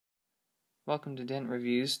Welcome to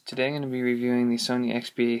DEntremont. Today I'm going to be reviewing the Sony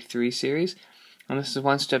XBA-3 series, and this is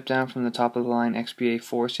one step down from the top of the line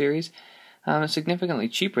XBA-4 series. It's significantly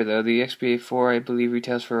cheaper though. The XBA-4 I believe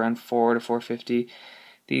retails for around $400 to $450.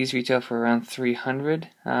 These retail for around $300.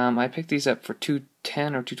 I picked these up for $210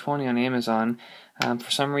 or $220 on Amazon. For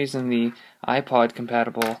some reason the iPod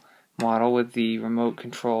compatible model with the remote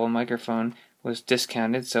control microphone was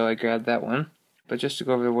discounted, so I grabbed that one. But just to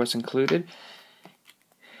go over what's included,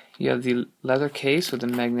 you have the leather case with the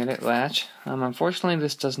magnetic latch. Unfortunately,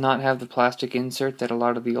 this does not have the plastic insert that a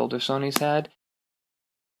lot of the older Sonys had.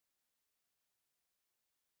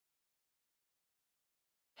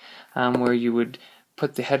 Where you would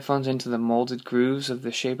put the headphones into the molded grooves of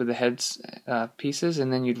the shape of the heads pieces,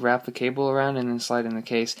 and then you'd wrap the cable around and then slide in the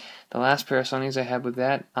case. The last pair of Sonys I had with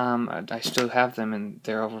that, I still have them, and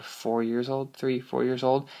they're over 4 years old, 3-4 years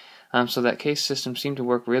old. So that case system seemed to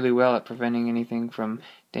work really well at preventing anything from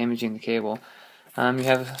damaging the cable. You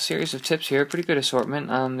have a series of tips here, pretty good assortment.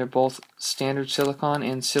 They're both standard silicone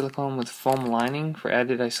and silicone with foam lining for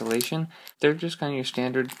added isolation. They're just kind of your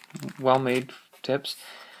standard, well-made tips.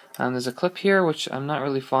 There's a clip here, which I'm not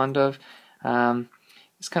really fond of.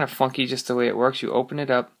 It's kind of funky just the way it works. You open it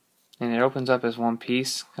up, and it opens up as one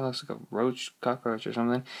piece. Kind of looks like a roach, cockroach or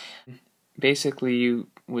something. Basically, you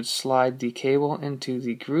would slide the cable into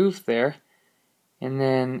the groove there, and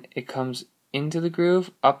then it comes into the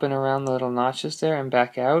groove, up and around the little notches there, and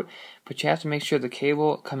back out. But you have to make sure the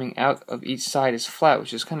cable coming out of each side is flat,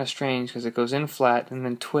 which is kind of strange because it goes in flat and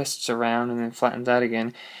then twists around and then flattens out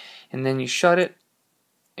again. And then you shut it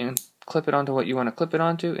and clip it onto what you want to clip it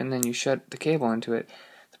onto, and then you shut the cable into it.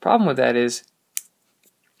 The problem with that is,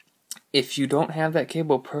 if you don't have that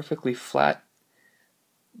cable perfectly flat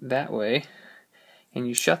that way, and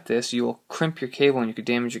you shut this, you will crimp your cable and you could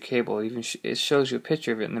damage your cable. Even it shows you a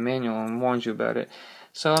picture of it in the manual and warns you about it.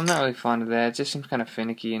 So I'm not really fond of that. It just seems kind of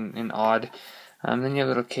finicky and odd. Then you have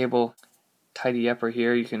a little cable tidy upper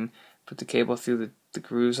here. You can put the cable through the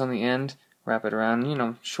grooves on the end, wrap it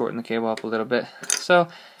around, shorten the cable up a little bit. So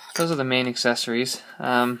those are the main accessories.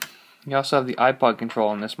 You also have the iPod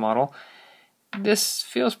control in this model. This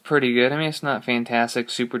feels pretty good. I mean, it's not fantastic,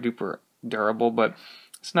 super duper durable, but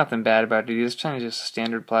it's nothing bad about it. It's kind of just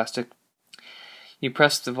standard plastic. You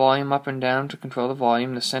press the volume up and down to control the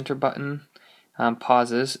volume. The center button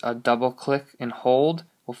pauses. A double click and hold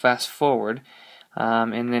will fast forward,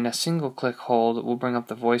 and then a single click hold will bring up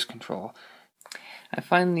the voice control. I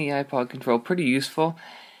find the iPod control pretty useful.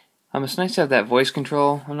 It's nice to have that voice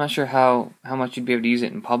control. I'm not sure how much you'd be able to use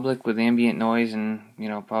it in public with ambient noise and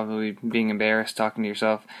probably being embarrassed talking to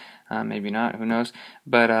yourself. Maybe not, who knows.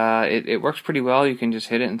 But it works pretty well. You can just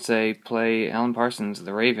hit it and say, play Alan Parsons'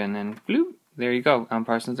 The Raven, and bloop, there you go, Alan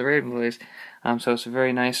Parsons' The Raven plays. So it's a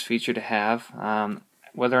very nice feature to have.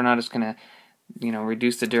 Whether or not it's going to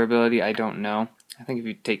reduce the durability, I don't know. I think if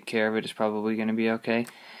you take care of it, it's probably going to be okay.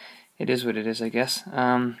 It is what it is, I guess.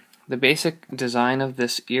 The basic design of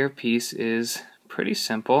this earpiece is pretty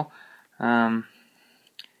simple. It's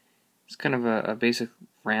kind of a basic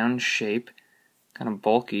round shape. Kind of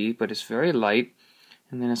bulky, but it's very light,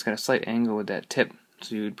 and then it's got a slight angle with that tip,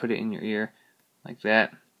 so you would put it in your ear like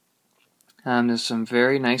that. There's some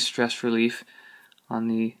very nice stress relief on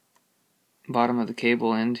the bottom of the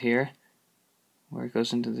cable end here, where it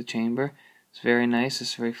goes into the chamber. It's very nice.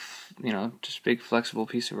 It's very, just big flexible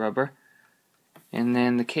piece of rubber. And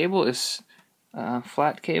then the cable is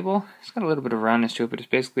flat cable. It's got a little bit of roundness to it, but it's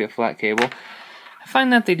basically a flat cable. I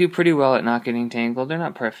find that they do pretty well at not getting tangled. They're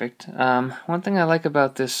not perfect. One thing I like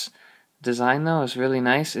about this design, though, is really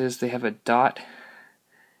nice, is they have a dot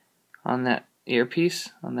on that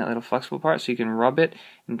earpiece, on that little flexible part, so you can rub it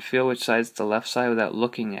and feel which side's the left side without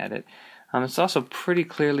looking at it. It's also pretty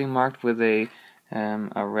clearly marked with a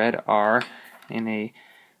red R and a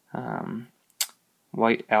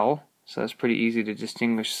white L, so it's pretty easy to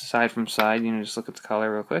distinguish side from side. Just look at the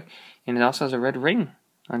color real quick. And it also has a red ring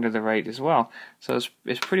under the right as well, so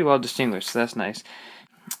it's pretty well distinguished, so that's nice.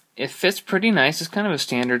 It fits pretty nice. It's kind of a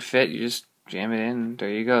standard fit. You just jam it in, and there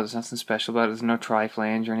you go. There's nothing special about it. There's no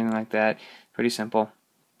tri-flange or anything like that. Pretty simple.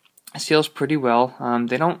 It seals pretty well.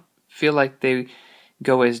 They don't feel like they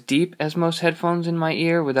go as deep as most headphones in my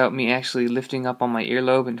ear without me actually lifting up on my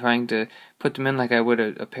earlobe and trying to put them in like I would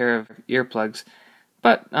a pair of earplugs.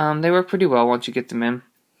 But they work pretty well once you get them in.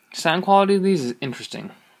 Sound quality of these is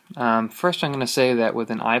interesting. First, I'm going to say that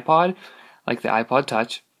with an iPod, like the iPod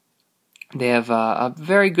Touch, they have a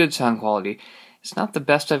very good sound quality. It's not the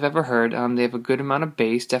best I've ever heard. They have a good amount of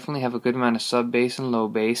bass, definitely have a good amount of sub bass and low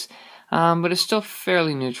bass, but it's still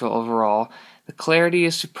fairly neutral overall. The clarity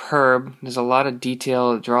is superb. There's a lot of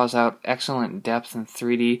detail. It draws out excellent depth in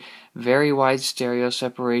 3D, very wide stereo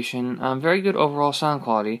separation, very good overall sound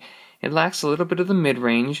quality. It lacks a little bit of the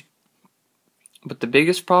mid-range, but the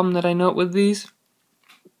biggest problem that I note with these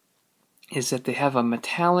is that they have a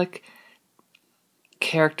metallic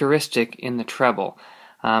characteristic in the treble.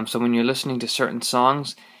 So when you're listening to certain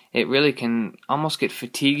songs, it really can almost get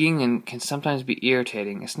fatiguing and can sometimes be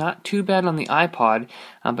irritating. It's not too bad on the iPod,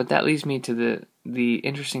 but that leads me to the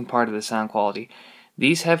interesting part of the sound quality.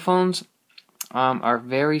 These headphones are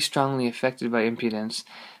very strongly affected by impedance.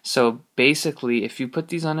 So basically, if you put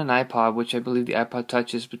these on an iPod, which I believe the iPod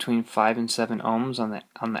Touch is between 5 and 7 ohms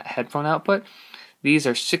on that headphone output, these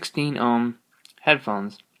are 16 ohm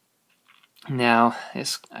headphones. Now,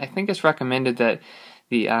 I think it's recommended that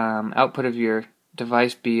the output of your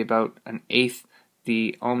device be about an eighth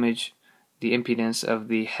the ohmage, the impedance of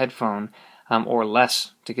the headphone, or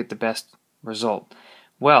less to get the best result.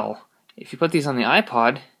 Well, if you put these on the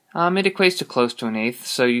iPod, it equates to close to an eighth,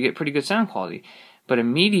 so you get pretty good sound quality. But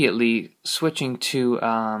immediately switching to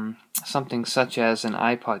something such as an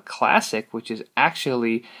iPod Classic, which is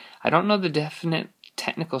actually, I don't know the definite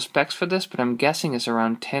technical specs for this, but I'm guessing it's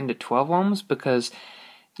around 10 to 12 ohms, because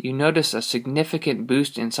you notice a significant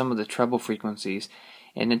boost in some of the treble frequencies.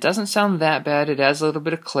 And it doesn't sound that bad. It adds a little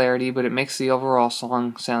bit of clarity, but it makes the overall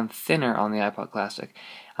song sound thinner on the iPod Classic.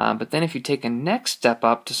 But then if you take a next step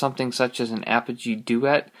up to something such as an Apogee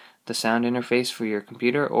Duet, the sound interface for your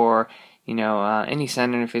computer, or any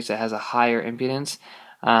sound interface that has a higher impedance,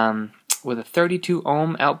 with a 32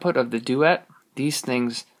 ohm output of the Duet, these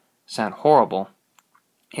things sound horrible.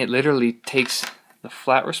 It literally takes the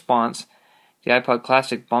flat response, the iPod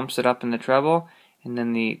Classic bumps it up in the treble, and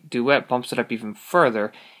then the Duet bumps it up even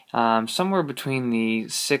further, somewhere between the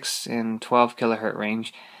 6 and 12 kilohertz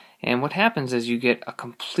range. And what happens is you get a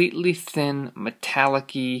completely thin,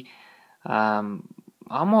 metallic-y,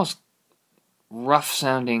 almost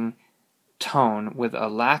rough-sounding tone with a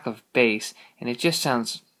lack of bass, and it just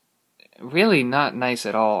sounds really not nice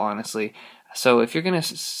at all, honestly. So if you're going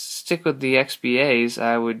to stick with the XBAs,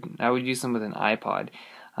 I would use them with an iPod.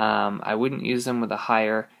 I wouldn't use them with a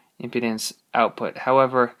higher impedance output.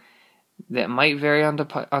 However, that might vary on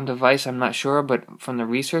device, I'm not sure, but from the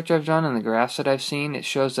research I've done and the graphs that I've seen, it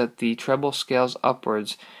shows that the treble scales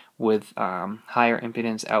upwards with higher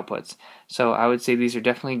impedance outputs. So I would say these are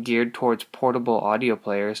definitely geared towards portable audio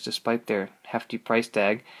players, despite their hefty price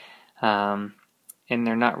tag, and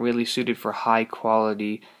they're not really suited for high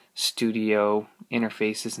quality studio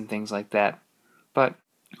interfaces and things like that. But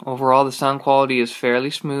overall, the sound quality is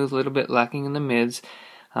fairly smooth, a little bit lacking in the mids,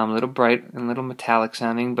 a little bright and a little metallic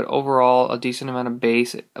sounding, but overall a decent amount of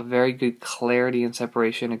bass, a very good clarity and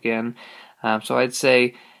separation again. So I'd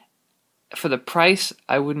say for the price,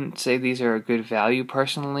 I wouldn't say these are a good value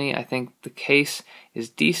personally. I think the case is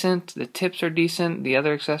decent, the tips are decent, the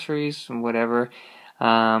other accessories and whatever.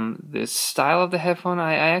 The style of the headphone,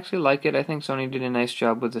 I actually like it. I think Sony did a nice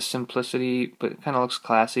job with the simplicity, but it kind of looks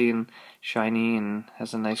classy and shiny and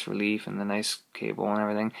has a nice relief and the nice cable and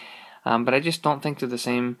everything. But I just don't think they're the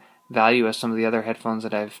same value as some of the other headphones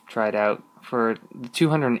that I've tried out. For the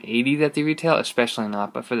 $280 that they retail, especially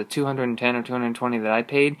not, but for the $210 or $220 that I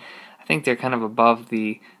paid, I think they're kind of above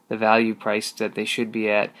the value price that they should be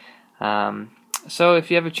at. So if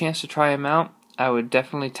you have a chance to try them out, I would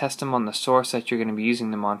definitely test them on the source that you're going to be using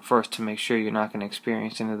them on first to make sure you're not going to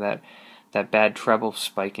experience any of that bad treble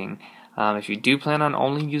spiking. If you do plan on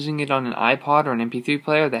only using it on an iPod or an MP3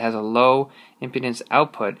 player that has a low impedance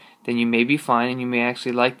output, then you may be fine and you may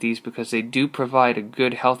actually like these because they do provide a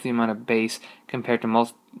good healthy amount of bass compared to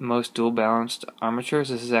most dual balanced armatures.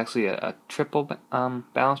 This is actually a triple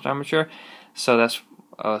balanced armature, so that's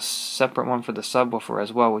a separate one for the subwoofer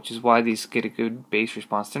as well, which is why these get a good bass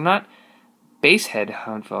response. They're not bass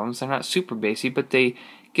headphones, they're not super bassy, but they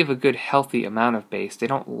give a good healthy amount of bass. They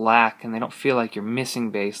don't lack and they don't feel like you're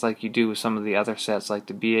missing bass like you do with some of the other sets like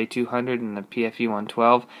the BA200 and the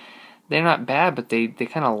PFE112. They're not bad, but they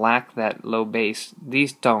kind of lack that low bass.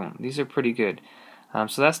 These don't. These are pretty good.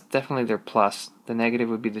 So that's definitely their plus. The negative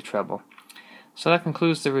would be the treble. So that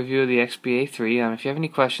concludes the review of the XBA-3. If you have any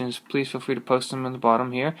questions, please feel free to post them in the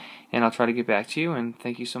bottom here, and I'll try to get back to you, and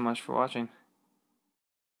thank you so much for watching.